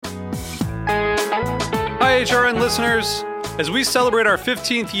HRN listeners. As we celebrate our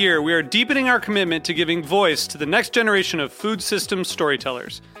 15th year, we are deepening our commitment to giving voice to the next generation of food systems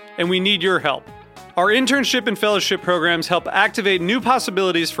storytellers, and we need your help. Our internship and fellowship programs help activate new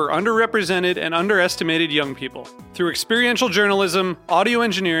possibilities for underrepresented and underestimated young people through experiential journalism, audio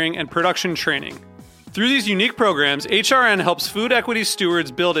engineering, and production training. Through these unique programs, HRN helps food equity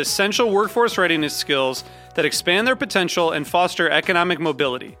stewards build essential workforce readiness skills that expand their potential and foster economic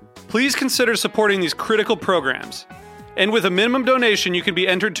mobility. Please consider supporting these critical programs. And with a minimum donation, you can be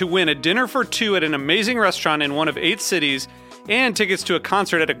entered to win a dinner for two at an amazing restaurant in one of 8 cities and tickets to a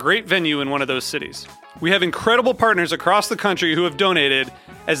concert at a great venue in one of those cities. We have incredible partners across the country who have donated,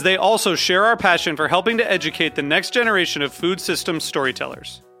 as they also share our passion for helping to educate the next generation of food systems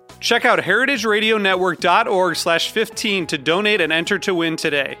storytellers. Check out heritageradionetwork.org/15 to donate and enter to win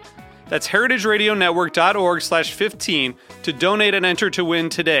today. That's heritageradionetwork.org/15 to donate and enter to win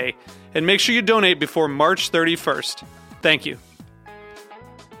today. And make sure you donate before March 31st. Thank you.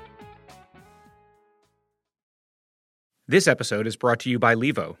 This episode is brought to you by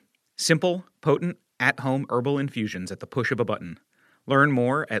Levo. Simple, potent, at-home herbal infusions at the push of a button. Learn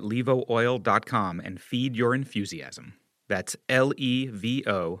more at levooil.com and feed your enthusiasm. That's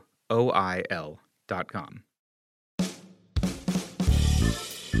LEVOOIL.com.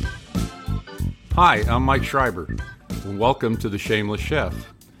 Hi, I'm Mike Schreiber, and welcome to The Shameless Chef,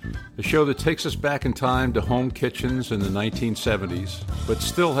 a show that takes us back in time to home kitchens in the 1970s, but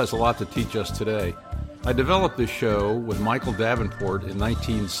still has a lot to teach us today. I developed this show with Michael Davenport in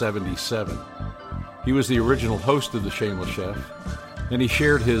 1977. He was the original host of The Shameless Chef, and he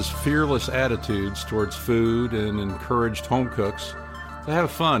shared his fearless attitudes towards food and encouraged home cooks to have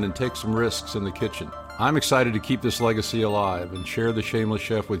fun and take some risks in the kitchen. I'm excited to keep this legacy alive and share The Shameless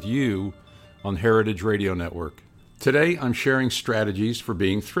Chef with you on Heritage Radio Network. Today, I'm sharing strategies for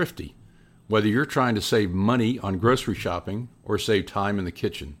being thrifty, whether you're trying to save money on grocery shopping or save time in the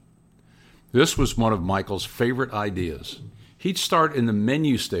kitchen. This was one of Michael's favorite ideas. He'd start in the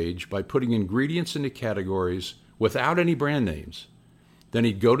menu stage by putting ingredients into categories without any brand names. Then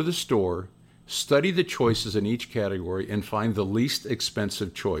he'd go to the store, study the choices in each category, and find the least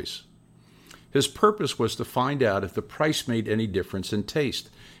expensive choice. His purpose was to find out if the price made any difference in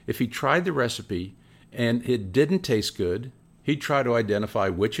taste. If he tried the recipe and it didn't taste good, he'd try to identify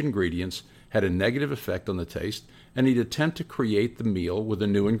which ingredients had a negative effect on the taste, and he'd attempt to create the meal with a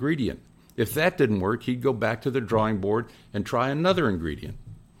new ingredient. If that didn't work, he'd go back to the drawing board and try another ingredient.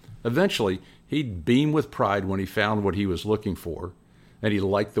 Eventually, he'd beam with pride when he found what he was looking for, and he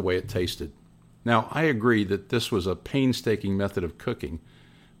liked the way it tasted. Now, I agree that this was a painstaking method of cooking,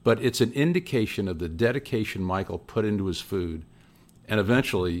 but it's an indication of the dedication Michael put into his food, and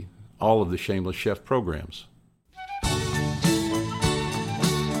eventually all of the Shameless Chef programs.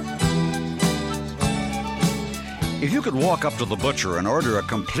 If you could walk up to the butcher and order a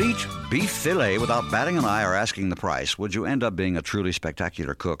complete beef fillet without batting an eye or asking the price, would you end up being a truly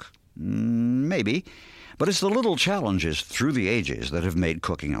spectacular cook? Maybe. But it's the little challenges through the ages that have made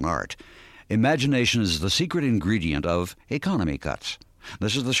cooking an art. Imagination is the secret ingredient of economy cuts.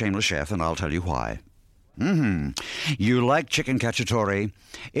 This is The Shameless Chef, and I'll tell you why. You like chicken cacciatore?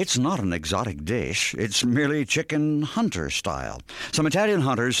 It's not an exotic dish. It's merely chicken hunter style. Some Italian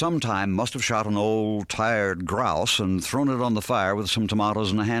hunters sometime must have shot an old, tired grouse and thrown it on the fire with some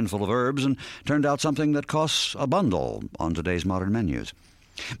tomatoes and a handful of herbs and turned out something that costs a bundle on today's modern menus.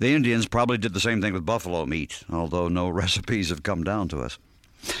 The Indians probably did the same thing with buffalo meat, although no recipes have come down to us.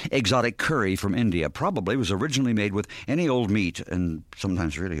 Exotic curry from India probably was originally made with any old meat, and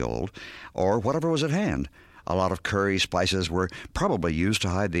sometimes really old, or whatever was at hand. A lot of curry spices were probably used to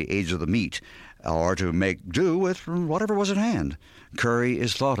hide the age of the meat, or to make do with whatever was at hand. Curry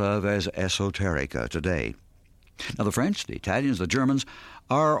is thought of as esoterica today. Now, the French, the Italians, the Germans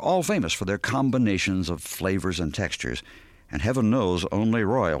are all famous for their combinations of flavors and textures, and heaven knows only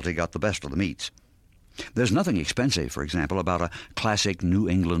royalty got the best of the meats. There's nothing expensive, for example, about a classic New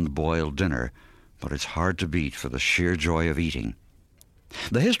England boiled dinner, but it's hard to beat for the sheer joy of eating.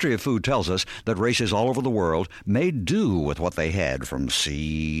 The history of food tells us that races all over the world made do with what they had from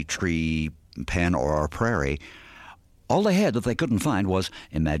sea, tree, pen, or prairie. All they had that they couldn't find was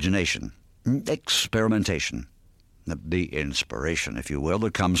imagination, experimentation, the inspiration, if you will,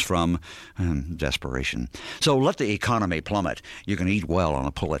 that comes from desperation. So let the economy plummet. You can eat well on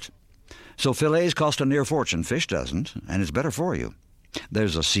a pullet. So fillets cost a near fortune. Fish doesn't, and it's better for you.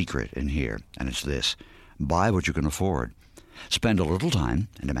 There's a secret in here, and it's this. Buy what you can afford. Spend a little time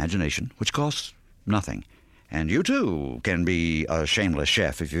and imagination, which costs nothing. And you, too, can be a shameless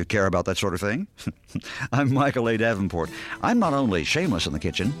chef if you care about that sort of thing. I'm Michael A. Davenport. I'm not only shameless in the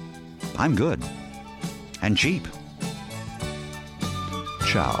kitchen, I'm good. and cheap.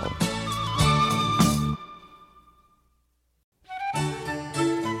 Ciao.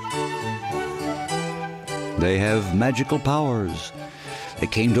 They have magical powers. They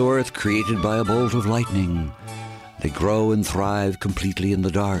came to Earth created by a bolt of lightning. They grow and thrive completely in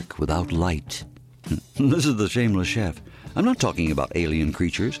the dark, without light. This is the Shameless Chef. I'm not talking about alien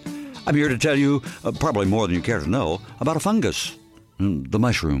creatures. I'm here to tell you, probably more than you care to know, about a fungus, the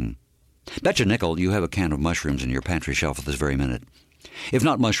mushroom. Betcha nickel you have a can of mushrooms in your pantry shelf at this very minute. If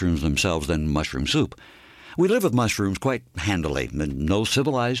not mushrooms themselves, then mushroom soup. We live with mushrooms quite handily, and no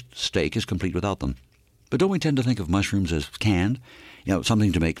civilized steak is complete without them. But don't we tend to think of mushrooms as canned?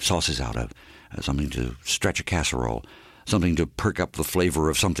 Something to make sauces out of, something to stretch a casserole, something to perk up the flavor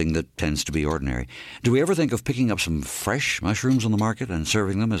of something that tends to be ordinary. Do we ever think of picking up some fresh mushrooms on the market and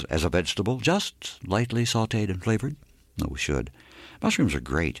serving them as a vegetable, just lightly sautéed and flavored? No, we should. Mushrooms are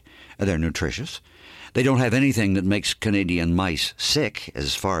great. They're nutritious. They don't have anything that makes Canadian mice sick,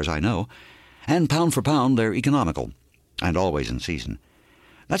 as far as I know. And pound for pound, they're economical, and always in season.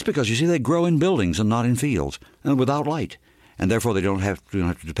 That's because, you see, they grow in buildings and not in fields, and without light, and therefore they don't have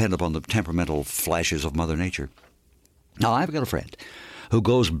to depend upon the temperamental flashes of Mother Nature. Now, I've got a friend who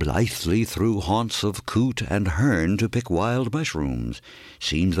goes blithely through haunts of coot and hern to pick wild mushrooms.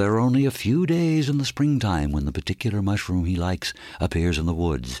 Seems there are only a few days in the springtime when the particular mushroom he likes appears in the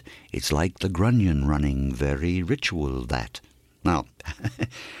woods. It's like the grunion running, very ritual, that. Now,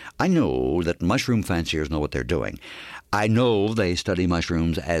 I know that mushroom fanciers know what they're doing. I know they study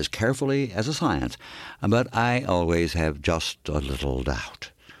mushrooms as carefully as a science, but I always have just a little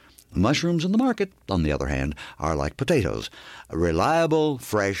doubt. Mushrooms in the market, on the other hand, are like potatoes, reliable,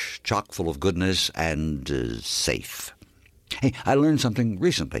 fresh, chock full of goodness, and safe. Hey, I learned something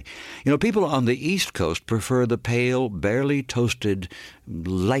recently. People on the East Coast prefer the pale, barely toasted,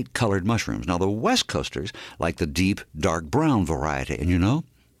 light-colored mushrooms. Now, the West Coasters like the deep, dark brown variety. And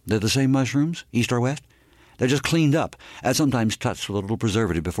they're the same mushrooms, East or West. They're just cleaned up, and sometimes touched with a little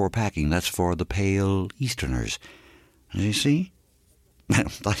preservative before packing. That's for the pale Easterners. You see?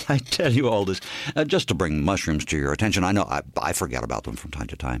 I tell you all this just to bring mushrooms to your attention. I know I forget about them from time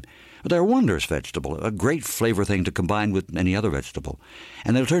to time. But they're a wondrous vegetable, a great flavor thing to combine with any other vegetable.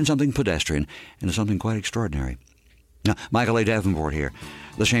 And they'll turn something pedestrian into something quite extraordinary. Now, Michael A. Davenport here,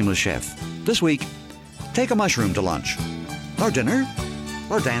 the Shameless Chef. This week, take a mushroom to lunch, or dinner,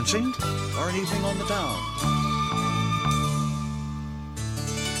 or dancing, or an evening on the town.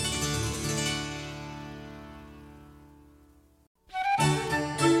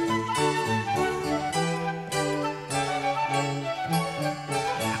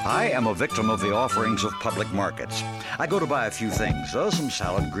 I am a victim of the offerings of public markets. I go to buy a few things, some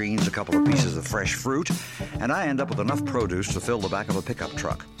salad greens, a couple of pieces of fresh fruit, and I end up with enough produce to fill the back of a pickup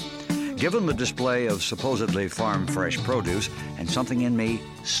truck. Given the display of supposedly farm-fresh produce, and something in me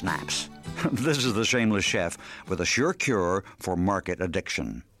snaps. This is the Shameless Chef with a sure cure for market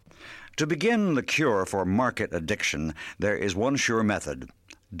addiction. To begin the cure for market addiction, there is one sure method.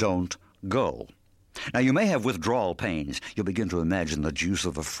 Don't go. Now, you may have withdrawal pains. You'll begin to imagine the juice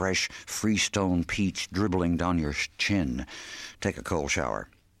of a fresh, freestone peach dribbling down your chin. Take a cold shower.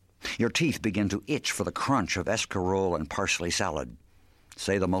 Your teeth begin to itch for the crunch of escarole and parsley salad.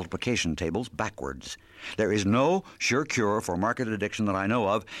 Say the multiplication tables backwards. There is no sure cure for market addiction that I know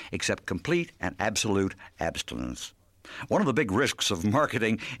of except complete and absolute abstinence. One of the big risks of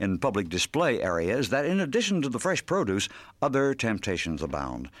marketing in public display areas is that in addition to the fresh produce, other temptations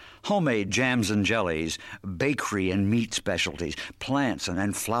abound. Homemade jams and jellies, bakery and meat specialties, plants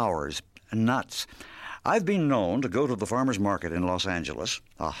and flowers, nuts. I've been known to go to the farmer's market in Los Angeles,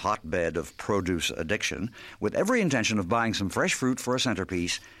 a hotbed of produce addiction, with every intention of buying some fresh fruit for a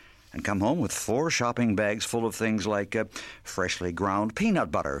centerpiece, and come home with 4 shopping bags full of things like freshly ground peanut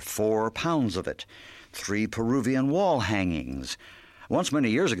butter, 4 pounds of it, 3 Peruvian wall hangings. Once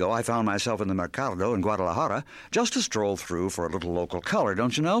many years ago, I found myself in the Mercado in Guadalajara just to stroll through for a little local color,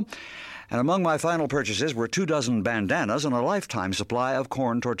 don't you know? And among my final purchases were 24 bandanas and a lifetime supply of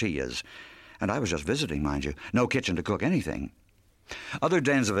corn tortillas. And I was just visiting, mind you. No kitchen to cook anything. Other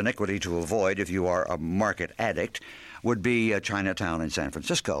dens of iniquity to avoid if you are a market addict would be Chinatown in San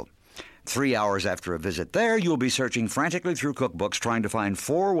Francisco. 3 hours after a visit there, you'll be searching frantically through cookbooks trying to find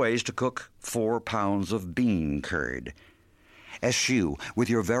 4 ways to cook 4 pounds of bean curd. Eschew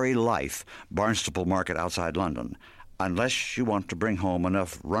with your very life Barnstaple Market outside London, unless you want to bring home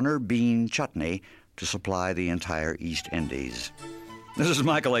enough runner bean chutney to supply the entire East Indies. This is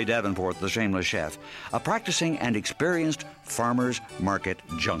Michael A. Davenport, the Shameless Chef, a practicing and experienced farmer's market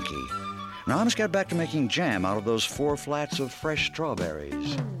junkie. Now I must get back to making jam out of those 4 flats of fresh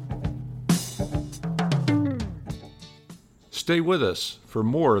strawberries. Stay with us for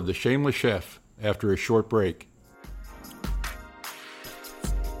more of The Shameless Chef after a short break.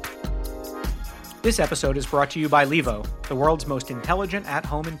 This episode is brought to you by Levo, the world's most intelligent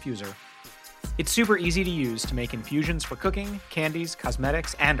at-home infuser. It's super easy to use to make infusions for cooking, candies,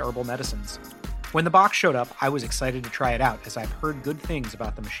 cosmetics, and herbal medicines. When the box showed up, I was excited to try it out as I've heard good things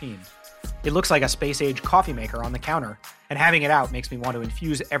about the machine. It looks like a space-age coffee maker on the counter, and having it out makes me want to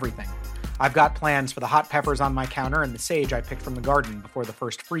infuse everything. I've got plans for the hot peppers on my counter and the sage I picked from the garden before the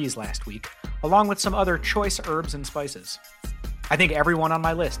first freeze last week, along with some other choice herbs and spices. I think everyone on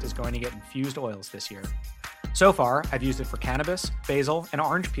my list is going to get infused oils this year. So far, I've used it for cannabis, basil, and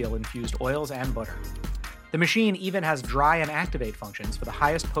orange peel infused oils and butter. The machine even has dry and activate functions for the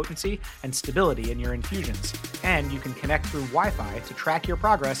highest potency and stability in your infusions, and you can connect through Wi-Fi to track your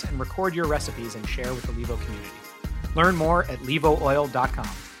progress and record your recipes and share with the Levo community. Learn more at levooil.com.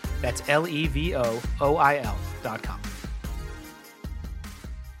 That's LEVOOIL.com.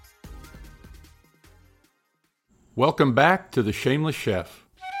 Welcome back to The Shameless Chef.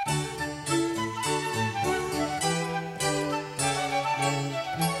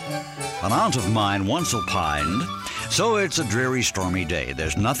 An aunt of mine once opined, so it's a dreary, stormy day.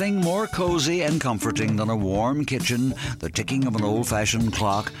 There's nothing more cozy and comforting than a warm kitchen, the ticking of an old-fashioned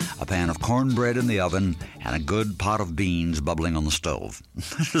clock, a pan of cornbread in the oven, and a good pot of beans bubbling on the stove.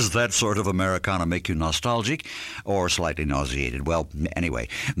 Does that sort of Americana make you nostalgic or slightly nauseated? Well, anyway,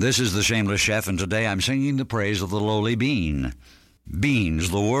 this is The Shameless Chef, and today I'm singing the praise of the lowly bean. Beans,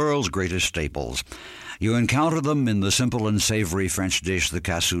 the world's greatest staples. You encounter them in the simple and savory French dish, the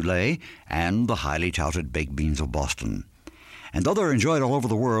cassoulet, and the highly touted baked beans of Boston. And though they're enjoyed all over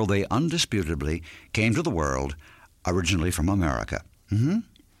the world, they undisputably came to the world originally from America.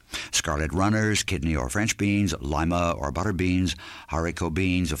 Scarlet runners, kidney or French beans, lima or butter beans, haricot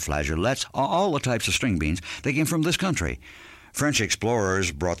beans, flageolets, all the types of string beans, they came from this country. French explorers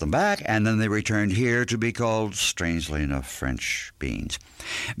brought them back, and then they returned here to be called, strangely enough, French beans.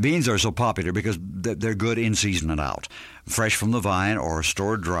 Beans are so popular because they're good in season and out. Fresh from the vine or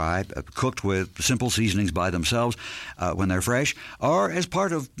stored dry, cooked with simple seasonings by themselves when they're fresh, or as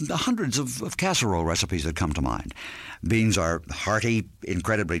part of the hundreds of casserole recipes that come to mind. Beans are hearty,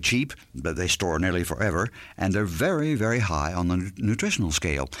 incredibly cheap, but they store nearly forever, and they're very, very high on the nutritional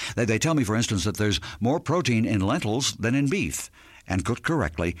scale. They tell me, for instance, that there's more protein in lentils than in beef, and cooked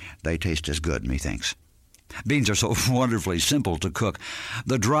correctly, they taste as good, methinks. Beans are so wonderfully simple to cook.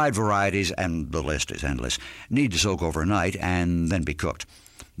 The dried varieties, and the list is endless, need to soak overnight and then be cooked.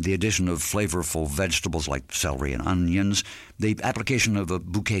 The addition of flavorful vegetables like celery and onions, the application of a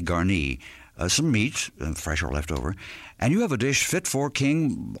bouquet garni, some meat, fresh or leftover, and you have a dish fit for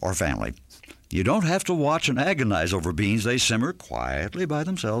king or family. You don't have to watch and agonize over beans. They simmer quietly by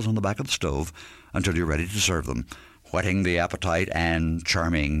themselves on the back of the stove until you're ready to serve them, whetting the appetite and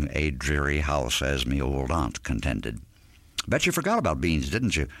charming a dreary house, as me old aunt contended. Bet you forgot about beans,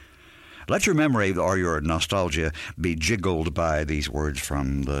 didn't you? Let your memory or your nostalgia be jiggled by these words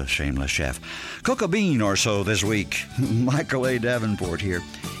from The Shameless Chef. Cook a bean or so this week. Michael A. Davenport here,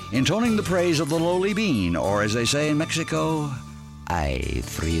 intoning the praise of the lowly bean, or as they say in Mexico, ay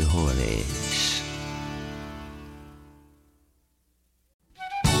frijoles.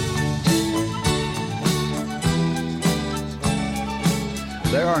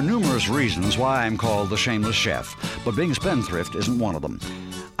 There are numerous reasons why I'm called the Shameless Chef, but being a spendthrift isn't one of them.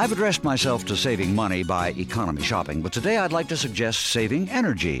 I've addressed myself to saving money by economy shopping, but today I'd like to suggest saving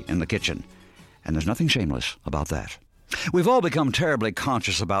energy in the kitchen. And there's nothing shameless about that. We've all become terribly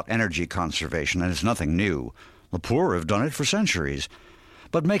conscious about energy conservation, and it's nothing new. The poor have done it for centuries.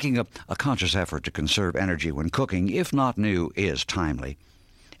 But making a conscious effort to conserve energy when cooking, if not new, is timely.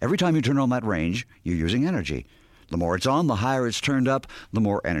 Every time you turn on that range, you're using energy. The more it's on, the higher it's turned up, the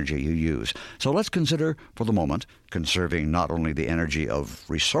more energy you use. So let's consider, for the moment, conserving not only the energy of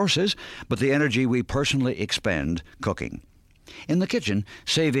resources, but the energy we personally expend cooking. In the kitchen,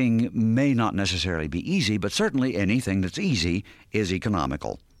 saving may not necessarily be easy, but certainly anything that's easy is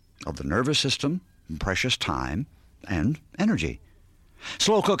economical. Of the nervous system, precious time, and energy.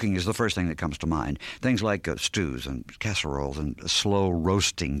 Slow cooking is the first thing that comes to mind. Things like stews and casseroles and slow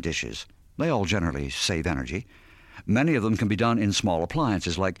roasting dishes. They all generally save energy. Many of them can be done in small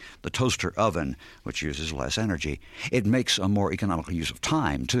appliances like the toaster oven, which uses less energy. It makes a more economical use of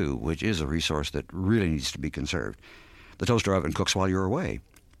time, too, which is a resource that really needs to be conserved. The toaster oven cooks while you're away.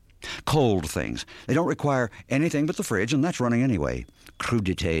 Cold things. They don't require anything but the fridge, and that's running anyway.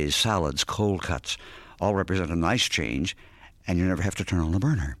 Crudités, salads, cold cuts, all represent a nice change, and you never have to turn on the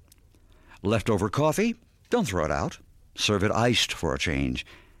burner. Leftover coffee? Don't throw it out. Serve it iced for a change,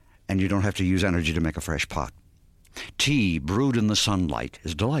 and you don't have to use energy to make a fresh pot. Tea brewed in the sunlight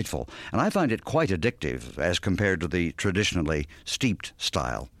is delightful, and I find it quite addictive as compared to the traditionally steeped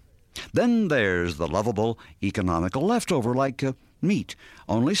style. Then there's the lovable, economical leftover like meat,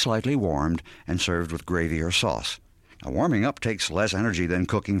 only slightly warmed and served with gravy or sauce. Now, warming up takes less energy than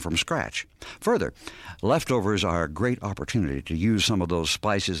cooking from scratch. Further, leftovers are a great opportunity to use some of those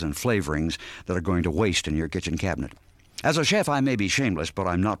spices and flavorings that are going to waste in your kitchen cabinet. As a chef, I may be shameless, but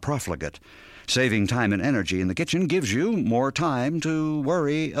I'm not profligate. Saving time and energy in the kitchen gives you more time to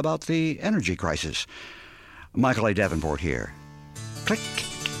worry about the energy crisis. Michael A. Davenport here. Click.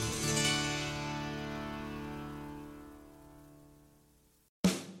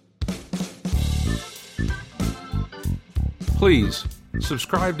 Please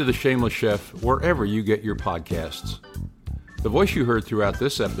subscribe to The Shameless Chef wherever you get your podcasts. The voice you heard throughout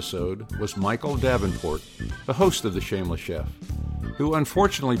this episode was Michael Davenport, the host of The Shameless Chef, who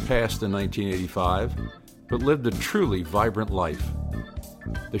unfortunately passed in 1985, but lived a truly vibrant life.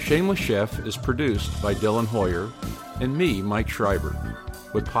 The Shameless Chef is produced by Dylan Hoyer and me, Mike Schreiber,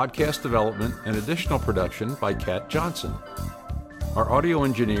 with podcast development and additional production by Kat Johnson. Our audio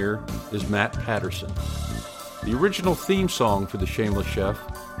engineer is Matt Patterson. The original theme song for The Shameless Chef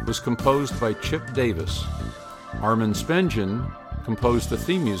was composed by Chip Davis. Armin Spengen composed the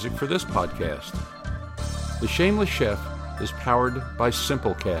theme music for this podcast. The Shameless Chef is powered by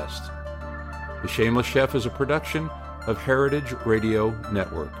Simplecast. The Shameless Chef is a production of Heritage Radio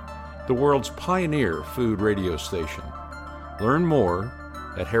Network, the world's pioneer food radio station. Learn more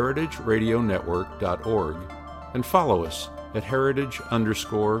at heritageradionetwork.org and follow us at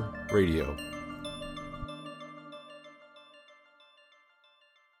heritage_radio.